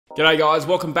G'day guys,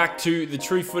 welcome back to the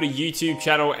True Footy YouTube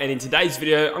channel, and in today's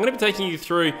video I'm going to be taking you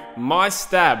through my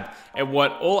stab at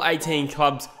what all 18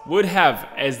 clubs would have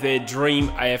as their dream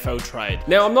AFL trade.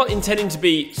 Now, I'm not intending to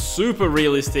be super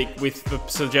realistic with the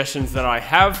suggestions that I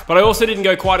have, but I also didn't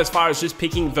go quite as far as just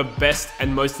picking the best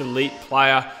and most elite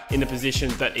player in the position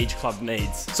that each club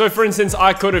needs. So for instance,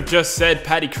 I could have just said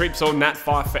Paddy Cripps or Nat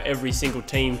Fyfe for every single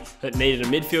team that needed a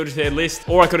midfielder to their list,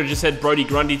 or I could have just said Brodie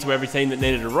Grundy to every team that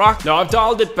needed a ruck. Now, I've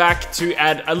dialed it back to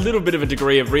add a little bit of a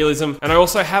degree of realism, and I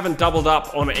also haven't doubled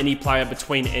up on any player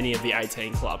between any of the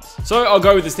 18 clubs. So I'll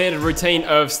go with the standard routine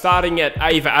of starting at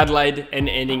A for Adelaide and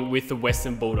ending with the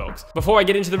Western Bulldogs. Before I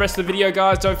get into the rest of the video,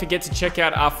 guys, don't forget to check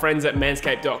out our friends at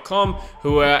MANSCAPED.com,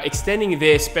 who are extending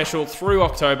their special through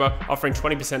October, offering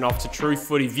 20% off to True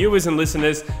Footy viewers and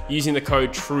listeners using the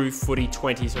code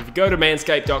TrueFooty20. So if you go to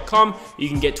MANSCAPED.com, you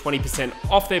can get 20%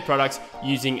 off their products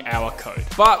using our code.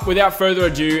 But without further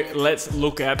ado, let's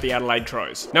look at the Adelaide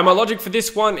Crows. Now, my logic for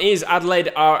this one is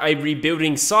Adelaide are a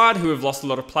rebuilding side who have lost a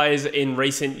lot of players in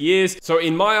recent years. So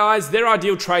in my eyes, their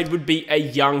ideal trade would be a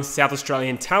young South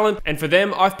Australian talent. And for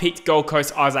them, I've picked Gold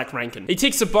Coast Isaac Rankin. He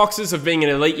ticks the boxes of being an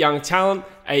elite young talent,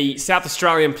 a South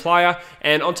Australian player,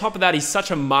 and on top of that, he's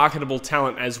such a marketable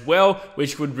talent as well,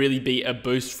 which would really be a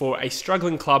boost for a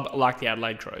struggling club like the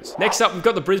Adelaide Crows. Next up, we've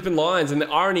got the Brisbane Lions, and the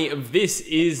irony of this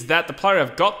is that the player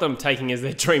I've got them taking as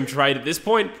their dream trade at this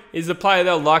point is the player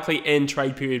they'll likely end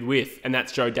trade period with, and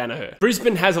that's Joe Daniher.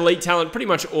 Brisbane has elite talent pretty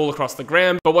much all across the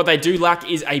ground, but what they do lack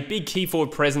is a big key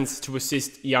forward presence to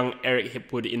assist young Eric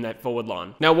Hipwood in that forward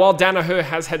line. Now, while Daniher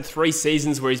has had 3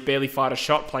 seasons where he's barely fired a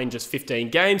shot playing just 15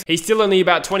 games, he's still only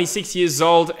about 26 years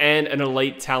old and an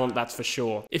elite talent, that's for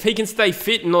sure. If he can stay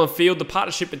fit and on the field, the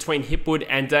partnership between Hipwood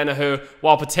and Daniher,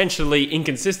 while potentially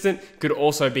inconsistent, could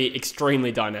also be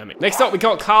extremely dynamic. Next up, we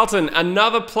got Carlton,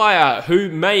 another player who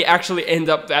may actually end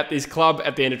up at this club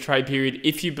at the end of trade period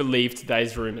if you believe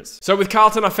today's rumours. So with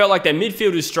Carlton, I felt like their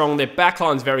midfield is strong, their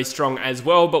backline's very strong as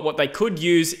well, but what they could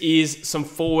use is some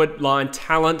forward line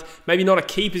talent. Maybe not a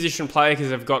key position player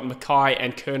because they've got Mackay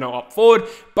and Curnow up forward,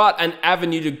 but an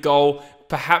avenue to goal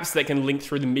perhaps that can link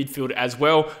through the midfield as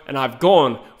well, and I've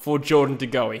gone for Jordan De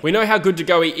Goey. We know how good De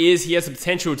Goey is. He has the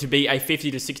potential to be a 50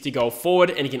 to 60 goal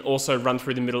forward, and he can also run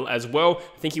through the middle as well.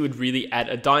 I think he would really add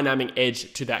a dynamic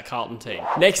edge to that Carlton team.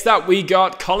 Next up, we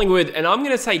got Collingwood, and I'm going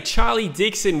to say Charlie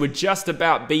Dixon would just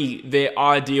about be their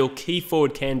ideal key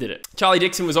forward candidate. Charlie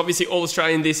Dixon was obviously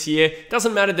All-Australian this year.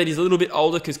 Doesn't matter that he's a little bit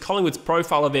older because Collingwood's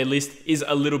profile of their list is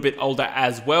a little bit older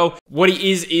as well. What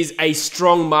he is a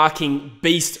strong marking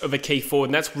beast of a key forward,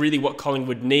 and that's really what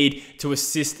Collingwood need to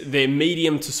assist their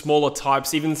medium to smaller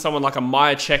types. Even someone like a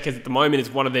Maya Checkers at the moment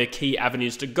is one of their key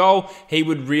avenues to goal. He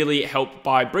would really help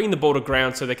by bringing the ball to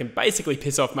ground so they can basically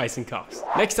piss off Mason Cox.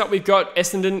 Next up, we've got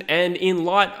Essendon, and in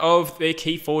light of their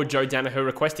key forward Joe Daniher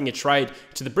requesting a trade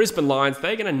to the Brisbane Lions,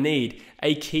 they're going to need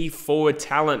a key forward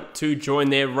talent to join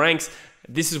their ranks.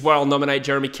 This is where I'll nominate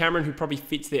Jeremy Cameron, who probably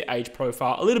fits their age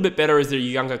profile a little bit better as they're a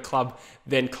younger club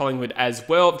than Collingwood as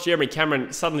well. If Jeremy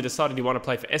Cameron suddenly decided he wanted to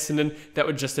play for Essendon, that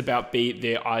would just about be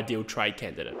their ideal trade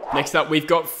candidate. Next up, we've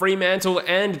got Fremantle,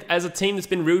 and as a team that's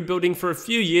been rebuilding for a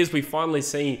few years, we've finally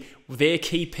seen their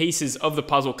key pieces of the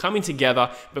puzzle coming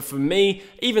together. But for me,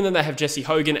 even though they have Jesse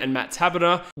Hogan and Matt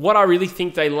Taberner, what I really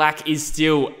think they lack is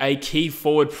still a key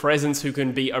forward presence who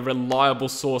can be a reliable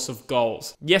source of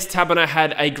goals. Yes, Taberner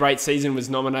had a great season, was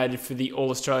nominated for the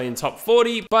All-Australian Top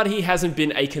 40, but he hasn't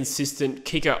been a consistent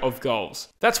kicker of goals.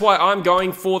 That's why I'm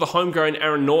going for the homegrown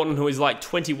Aaron Norton, who is like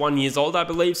 21 years old, I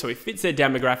believe, so he fits their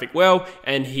demographic well,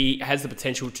 and he has the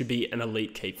potential to be an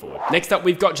elite key forward. Next up,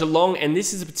 we've got Geelong, and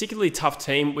this is a particularly tough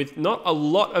team with not a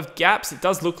lot of gaps. It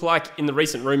does look like in the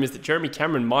recent rumours that Jeremy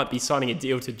Cameron might be signing a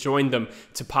deal to join them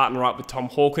to partner up with Tom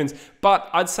Hawkins. But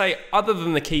I'd say other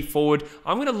than the key forward,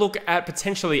 I'm going to look at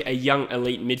potentially a young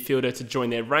elite midfielder to join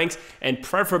their ranks, and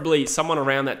preferably someone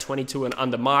around that 22 and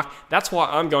under mark. That's why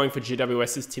I'm going for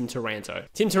GWS's Tim Taranto.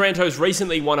 Tim Taranto's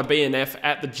recently won a BNF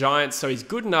at the Giants, so he's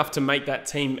good enough to make that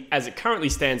team as it currently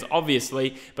stands,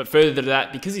 obviously, but further to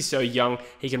that, because he's so young,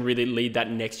 he can really lead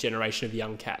that next generation of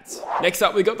young cats. Next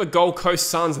up, we got the Gold Coast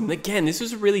Suns, and again, this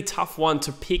was a really tough one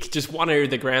to pick just one area of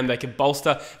the ground they could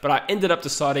bolster, but I ended up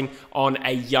deciding on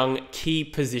a young key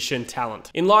position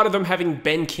talent. In light of them having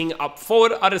Ben King up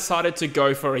forward, I decided to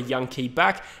go for a young key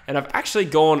back, and I've actually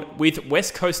gone with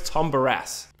West Coast Tom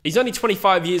Barrass. He's only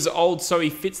 25 years old, so he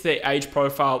fits their age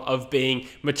profile of being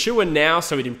mature now,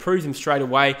 so he'd improve him straight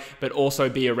away, but also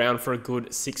be around for a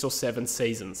good 6 or 7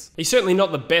 seasons. He's certainly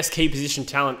not the best key position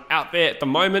talent out there at the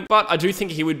moment, but I do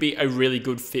think he would be a really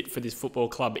good fit for this football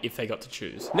club if they got to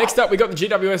choose. Next up, we got the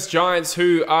GWS Giants,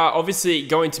 who are obviously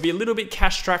going to be a little bit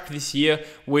cash-strapped this year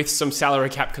with some salary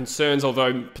cap concerns,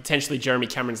 although potentially Jeremy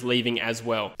Cameron's leaving as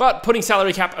well. But putting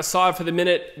salary cap aside for the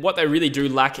minute, what they really do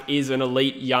lack is an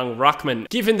elite young ruckman.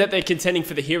 Given that they're contending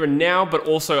for the here and now, but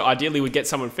also ideally would get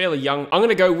someone fairly young, I'm going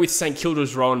to go with St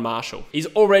Kilda's Rowan Marshall. He's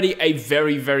already a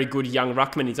very, very good young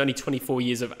ruckman. He's only 24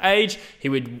 years of age. He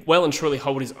would well and truly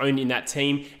hold his own in that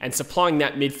team, and supplying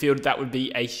that midfield, that would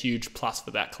be a huge plus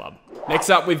for that club. Next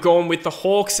up, we've gone with the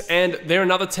Hawks, and they're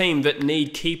another team that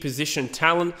need key position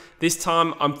talent. This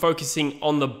time, I'm focusing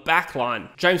on the back line.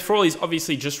 James Frawley's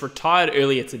obviously just retired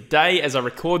earlier today as I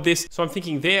record this, so I'm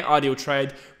thinking their ideal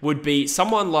trade would be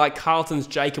someone like Carlton's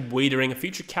Jacob Wiedering, a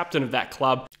future captain of that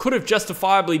club. Could have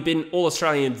justifiably been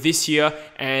All-Australian this year,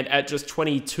 and at just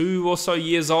 22 or so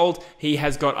years old, he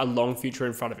has got a long future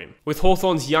in front of him. With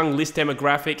Hawthorn's young list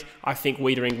demographic, I think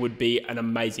Wiedering would be an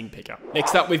amazing pickup.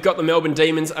 Next up, we've got the Melbourne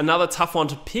Demons, another tough one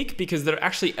to pick because they're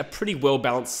actually a pretty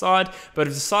well-balanced side, but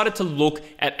have decided to look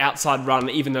at outside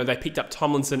run even though they picked up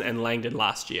Tomlinson and Langdon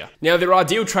last year. Now, their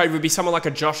ideal trade would be someone like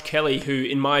a Josh Kelly, who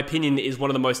in my opinion is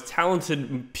one of the most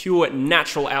talented, pure,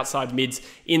 natural outside mids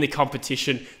in the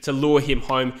competition. To lure him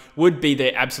home would be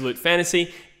their absolute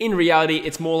fantasy. In reality,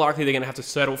 it's more likely they're going to have to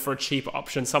settle for a cheaper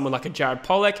option, someone like a Jared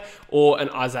Pollock or an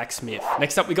Isaac Smith.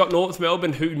 Next up, we got North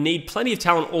Melbourne, who need plenty of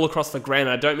talent all across the ground.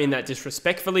 I don't mean that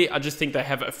disrespectfully, I just think they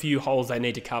have a few holes they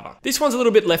need to cover. This one's a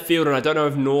little bit left field, and I don't know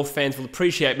if North fans will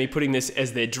appreciate me putting this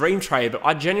as their dream trade, but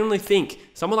I genuinely think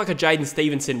someone like a Jaden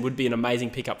Stevenson would be an amazing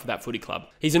pickup for that footy club.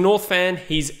 He's a North fan,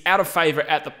 he's out of favour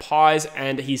at the Pies,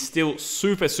 and he's still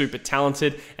super, super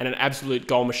talented and an absolute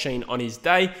goal machine on his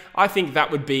day. I think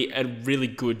that would be a really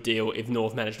good deal if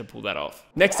North managed to pull that off.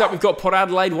 Next up, we've got Port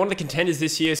Adelaide, one of the contenders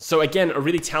this year. So again, a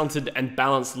really talented and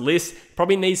balanced list.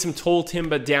 Probably needs some tall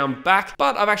timber down back,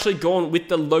 but I've actually gone with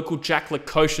the local Jack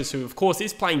Lukosius, who of course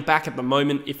is playing back at the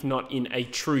moment, if not in a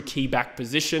true key back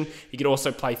position. He could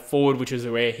also play forward, which is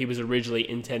where he was originally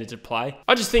intended to play.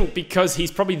 I just think because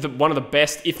he's probably one of the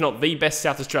best, if not the best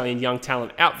South Australian young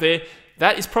talent out there,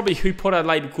 that is probably who Port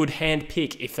Adelaide could hand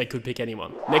pick if they could pick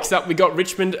anyone. Next up, we got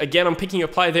Richmond. Again, I'm picking a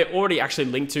player they're already actually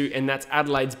linked to, and that's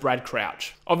Adelaide's Brad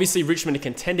Crouch. Obviously, Richmond are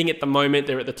contending at the moment.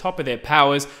 They're at the top of their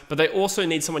powers, but they also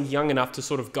need someone young enough to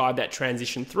sort of guide that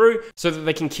transition through so that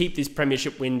they can keep this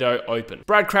premiership window open.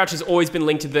 Brad Crouch has always been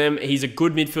linked to them. He's a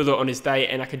good midfielder on his day,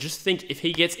 and I could just think if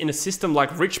he gets in a system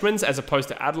like Richmond's as opposed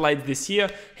to Adelaide this year,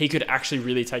 he could actually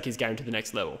really take his game to the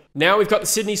next level. Now we've got the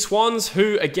Sydney Swans,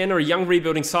 who again are a young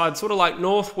rebuilding side, sort of like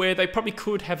North, where they probably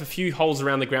could have a few holes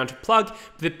around the ground to plug,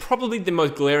 but probably the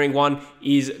most glaring one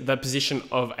is the position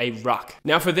of a ruck.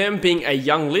 Now for them being a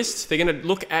young list, they're going to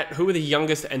look at who are the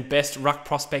youngest and best ruck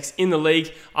prospects in the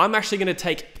league. I'm actually going to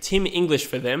take Tim English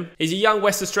for them. He's a young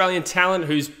West Australian talent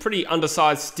who's pretty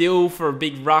undersized still for a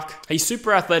big ruck. He's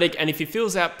super athletic, and if he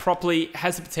fills out properly,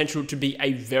 has the potential to be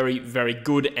a very, very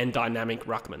good and dynamic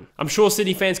ruckman. I'm sure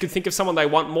Sydney fans could think of someone they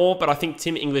want more, but I think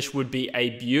Tim English would be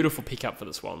a beautiful pickup for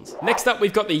the Swans. Next up,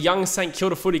 we've got the young St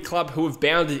Kilda Footy Club, who have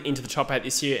bounded into the top 8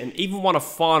 this year and even won a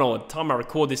final. At the time I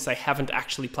record this, they haven't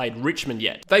actually played Richmond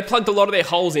yet. They plugged a lot of their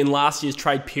holes in last year's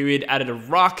trade period, added a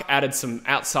ruck, added some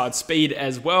outside speed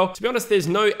as well. To be honest, there's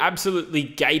no absolutely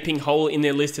gaping hole in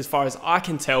their list as far as I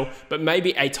can tell, but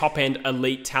maybe a top-end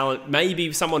elite talent,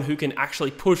 maybe someone who can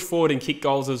actually push forward and kick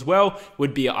goals as well,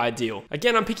 would be ideal.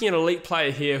 Again, I'm picking an elite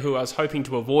player here who I was hoping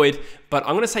to avoid, but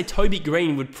I'm going to say Toby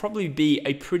Green would probably be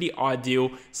a pretty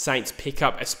ideal Saints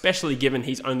pickup, especially given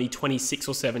he's only 26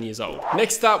 or 7 years old.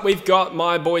 Next up, we've got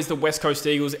my boys, the West Coast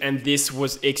Eagles, and this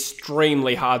was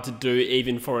extremely hard to do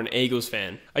even for an Eagles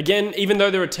fan. Again, even though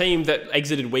they're a team that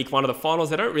exited week 1 of the finals,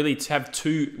 they don't really have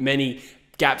too many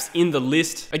gaps in the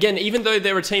list. Again, even though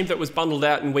they're a team that was bundled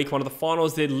out in week 1 of the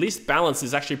finals, their list balance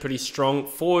is actually pretty strong.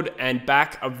 Forward and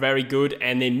back are very good,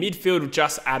 and their midfield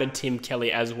just added Tim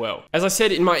Kelly as well. As I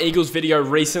said in my Eagles video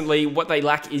recently, what they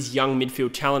lack is young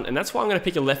midfield talent, and that's why I'm going to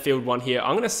pick a left field one here.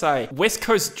 I'm going to say West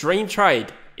Coast dream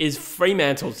trade is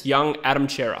Fremantle's young Adam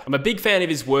Chera. I'm a big fan of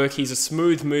his work. He's a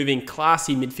smooth-moving,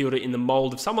 classy midfielder in the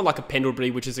mold of someone like a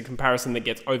Pendlebury, which is a comparison that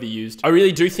gets overused. I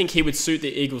really do think he would suit the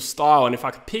Eagles' style, and if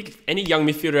I could pick any young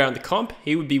midfielder out in the comp,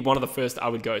 he would be one of the first I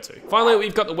would go to. Finally,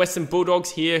 we've got the Western Bulldogs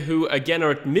here, who again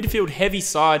are a midfield-heavy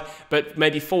side, but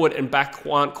maybe forward and back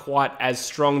aren't quite as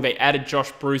strong. They added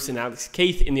Josh Bruce and Alex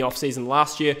Keith in the offseason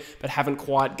last year, but haven't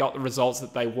quite got the results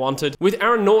that they wanted. With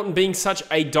Aaron Norton being such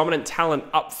a dominant talent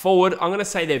up forward, I'm going to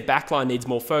say their backline needs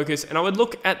more focus, and I would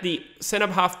look at the centre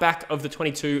half back of the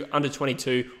 22, under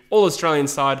 22, all Australian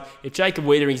side. If Jacob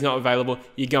Wiedering's not available,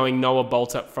 you're going Noah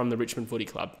Bolter from the Richmond Footy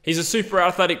Club. He's a super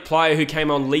athletic player who came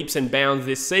on leaps and bounds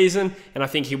this season, and I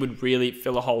think he would really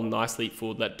fill a hole nicely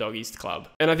for that Doggies club.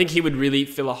 And I think he would really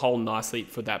fill a hole nicely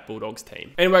for that Bulldogs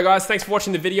team. Anyway guys, thanks for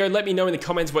watching the video. Let me know in the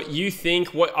comments what you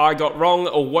think, what I got wrong,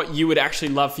 or what you would actually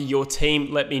love for your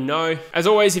team. Let me know. As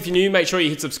always, if you're new, make sure you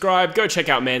hit subscribe. Go check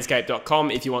out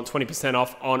manscaped.com if you want 20%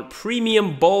 off on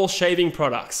premium ball shaving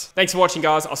products. Thanks for watching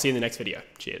guys. I'll see you in the next video.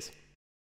 Cheers.